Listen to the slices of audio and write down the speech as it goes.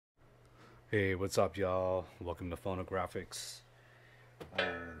Hey, what's up, y'all? Welcome to Phonographics.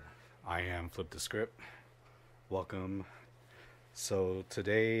 I am Flip the Script. Welcome. So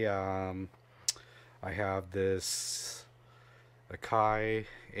today, I have this Akai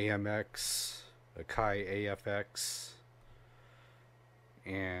AMX, Akai AFX,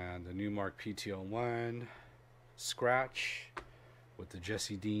 and the Numark PTO1 Skratch with the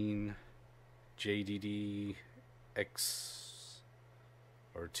Jesse Dean JDDX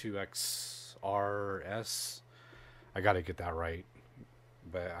or 2XRS. I gotta get that right,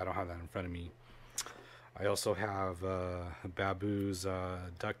 but I don't have that in front of me. I also have Babu's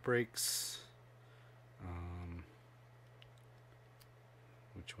duck brakes.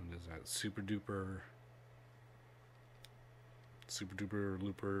 Which one is that? Super duper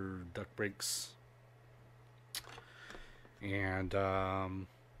looper duck brakes. And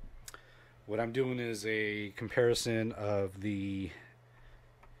what I'm doing is a comparison of the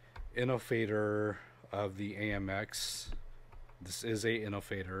Innofader of the AMX. This is a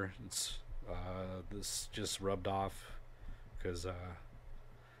Innofader. It's this just rubbed off because I've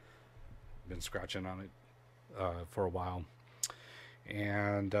been scratching on it for a while,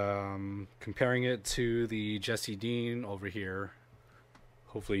 and comparing it to the Jesse Dean over here.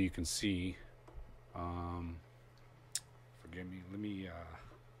 Hopefully you can see. Forgive me. Let me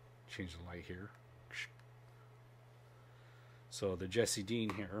change the light here. So the Jesse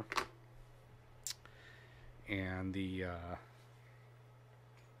Dean here and the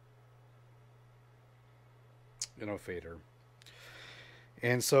Innofader.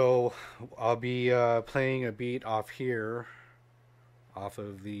 And so I'll be playing a beat off here, off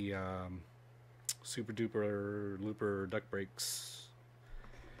of the Super Duper Looper duck brakes,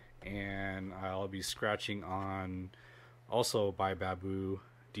 and I'll be scratching on also by Babu,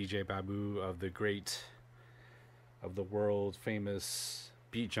 DJ Babu of the world famous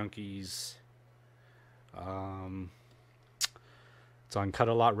Beat Junkies. It's on Cut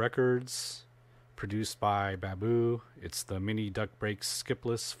A Lot Records, produced by Babu. It's the Mini Duck Brakes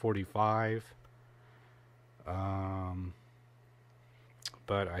Skipless 45.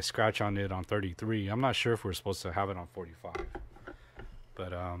 But I scratch on it on 33. I'm not sure if we're supposed to have it on 45,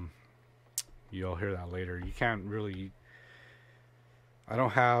 but you'll hear that later. You can't really. I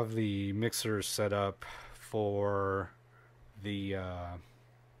don't have the mixer set up for the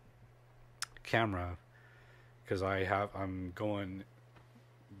camera because I'm going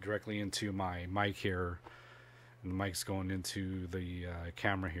directly into my mic here, and the mic's going into the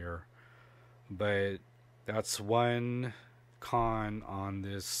camera here. But that's one con on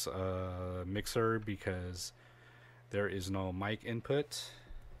this mixer, because there is no mic input.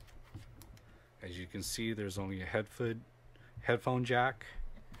 As you can see, there's only a headphone jack,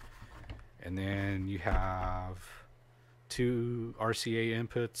 and then you have two RCA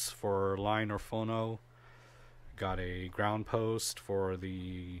inputs for line or phono. Got a ground post for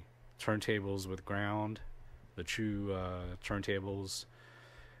the turntables with ground, the true turntables,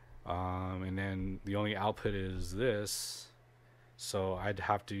 and then the only output is this. So I'd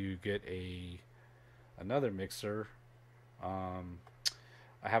have to get another mixer. I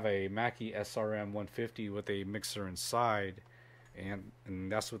have a Mackie SRM 150 with a mixer inside, and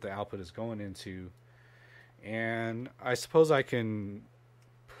that's what the output is going into. And I suppose I can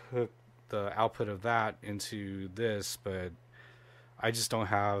put the output of that into this, but I just don't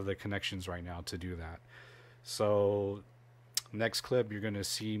have the connections right now to do that. So next clip, you're going to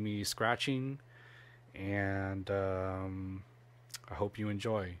see me scratching, and I hope you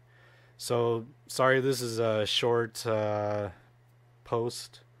enjoy. So sorry this is a short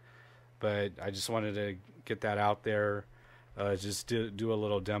post, but I just wanted to get that out there. Just do a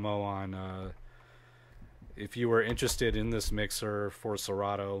little demo on if you were interested in this mixer for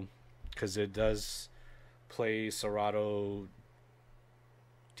Serato, because it does play Serato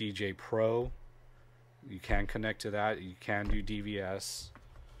DJ Pro. You can connect to that. You can do DVS.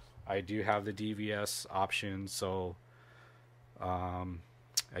 I do have the DVS option. So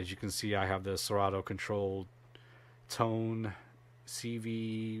as you can see, I have the Serato controlled Tone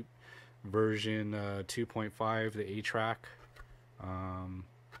CV version 2.5, the A track,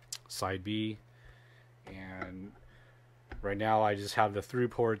 side B. And right now I just have the through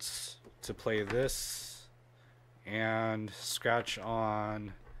ports to play this and scratch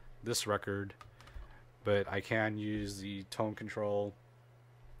on this record, but I can use the tone control.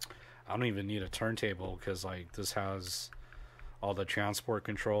 I don't even need a turntable, because like this has all the transport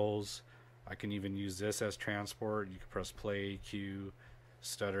controls. I can even use this as transport. You can press play, cue,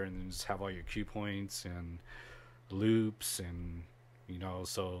 stutter, and then just have all your cue points and loops, and you know.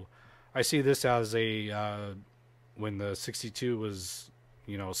 So I see this as a when the 62 was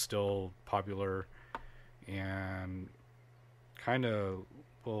you know, still popular and kind of,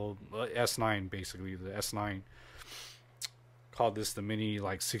 well, S9 basically. The S9 called this the Mini,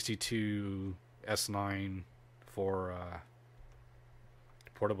 like 62 S9 for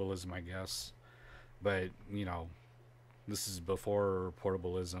portablism, I guess. But you know, this is before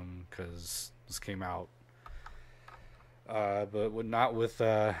portablism because this came out. But not with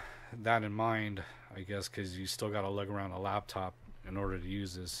that in mind, I guess, because you still got to lug around a laptop in order to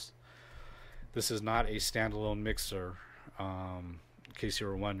use this. This is not a standalone mixer. In case you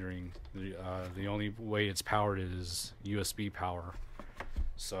were wondering, the only way it's powered is USB power.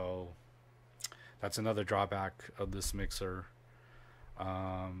 So that's another drawback of this mixer.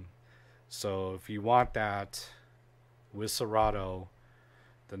 So if you want that with Serato,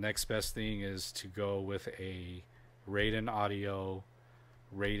 the next best thing is to go with a Raiden audio,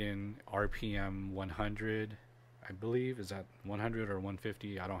 Raiden RPM 100, I believe. Is that 100 or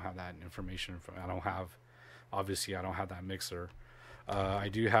 150? I don't have that information. Obviously I don't have that mixer. I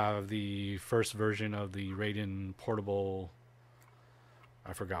do have the first version of the Raiden portable.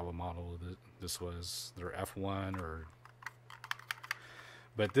 I forgot what model this was. Their F1 or.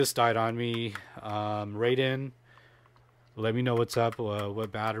 But this died on me. Raiden, let me know what's up. What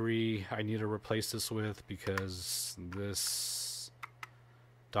battery I need to replace this with, because this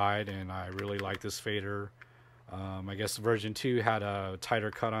died and I really like this fader. I guess version 2 had a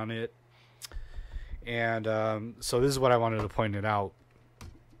tighter cut on it. And so this is what I wanted to point it out.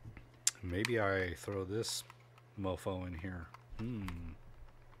 Maybe I throw this mofo in here.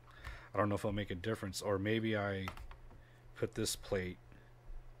 I don't know if it'll make a difference. Or maybe I put this plate.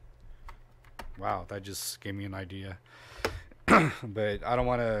 Wow, that just gave me an idea. But I don't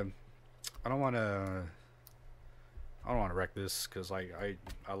want to wreck this, because I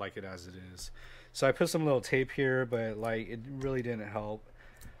like it as it is. So I put some little tape here, but like it really didn't help.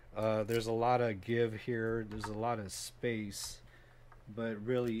 There's a lot of give here. There's a lot of space, but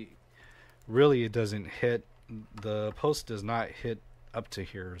really it doesn't hit. The post does not hit up to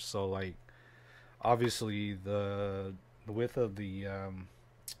here. So like, obviously the width of the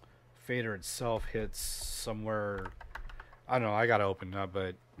fader itself hits somewhere. I don't know. I gotta open it up,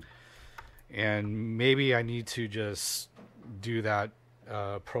 and maybe I need to just do that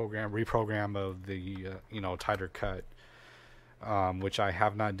reprogram of the tighter cut. Which I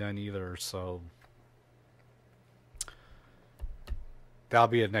have not done either, so that'll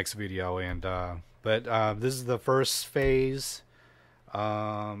be a next video. And but this is the first phase.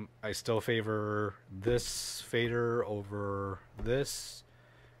 I still favor this fader over this,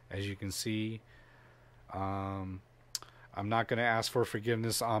 as you can see. I'm not gonna ask for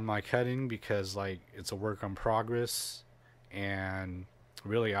forgiveness on my cutting, because like it's a work in progress, and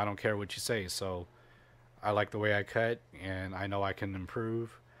really I don't care what you say. So I like the way I cut, and I know I can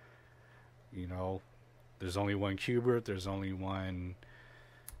improve. You know, there's only one Cubert, there's only one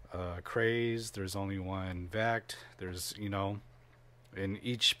Craze, there's only one Vect. There's, and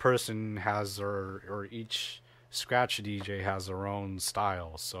each person has their, or each Skratch DJ has their own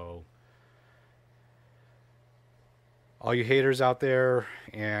style. So all you haters out there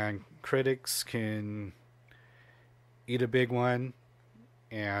and critics can eat a big one,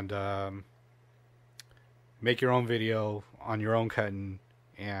 and make your own video on your own cutting,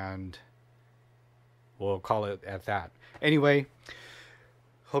 and we'll call it at that. Anyway,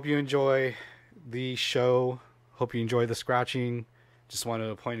 hope you enjoy the show. Hope you enjoy the scratching. Just wanted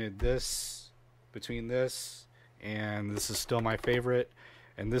to point at this, between this, and this is still my favorite.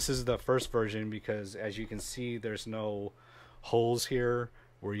 And this is the first version, because as you can see, there's no holes here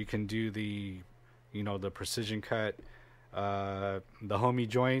where you can do the, the precision cut. The homie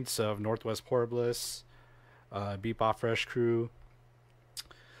joints of Northwest Portabalist, Beep Off Fresh Crew,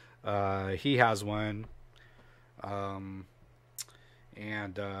 he has one, and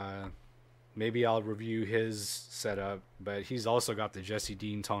maybe I'll review his setup. But he's also got the Jesse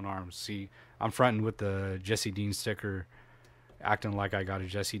Dean Tonearm. See, I'm fronting with the Jesse Dean sticker, acting like I got a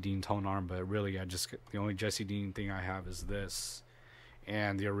Jesse Dean Tonearm, but really the only Jesse Dean thing I have is this,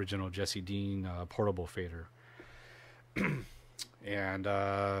 and the original Jesse Dean portable fader. And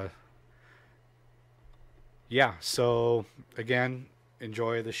yeah, so again,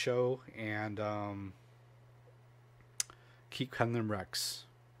 enjoy the show, and keep cutting them wrecks.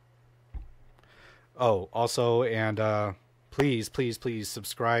 Oh, also, and please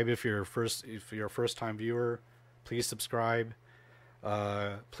subscribe if you're a first time viewer. Please subscribe.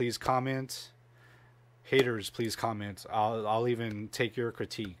 Please comment. Haters, please comment. I'll even take your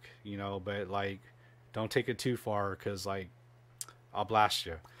critique, but like, don't take it too far, because like I'll blast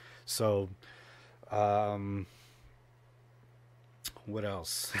you. So what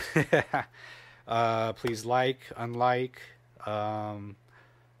else? Please like, unlike,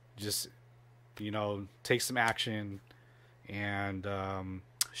 just, you know, take some action and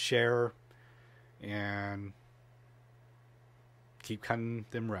share and keep cutting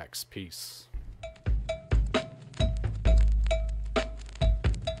them wrecks. Peace.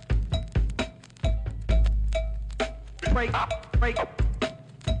 Break, break.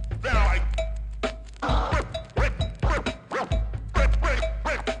 Now I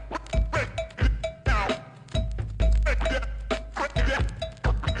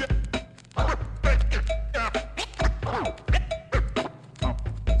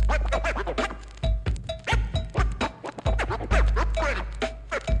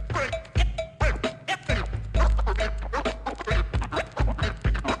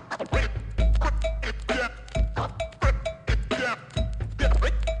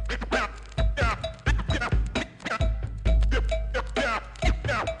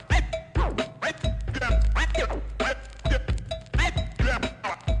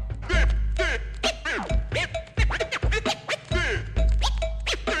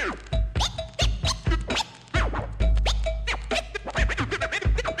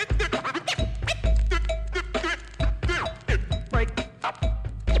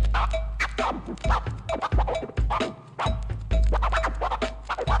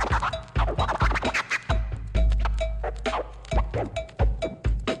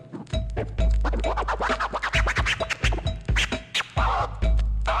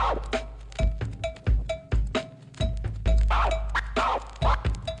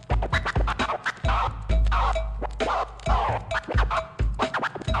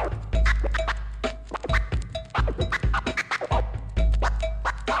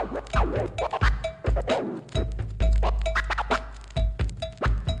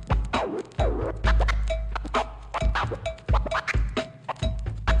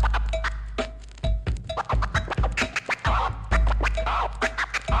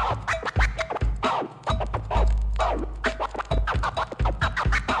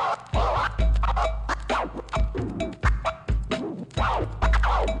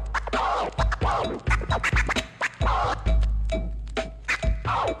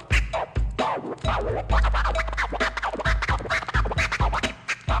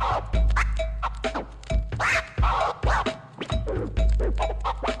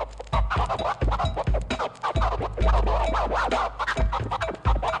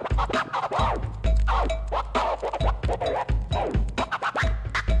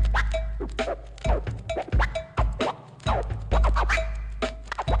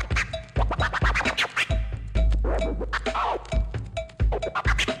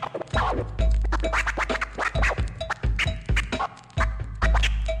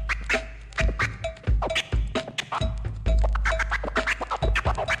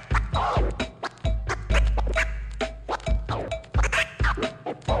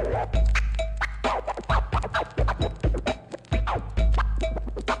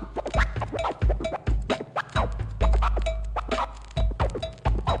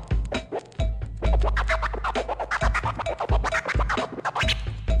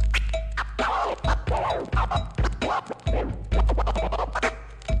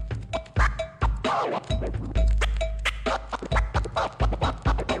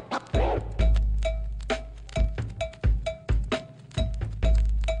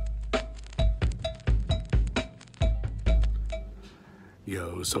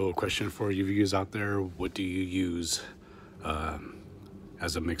Yo, so a question for you viewers out there: what do you use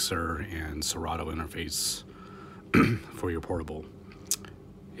as a mixer and Serato interface for your portable?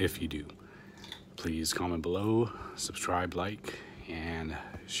 If you do, please comment below, subscribe, like, and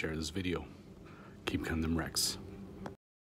share this video. Keep cutting them wrecks.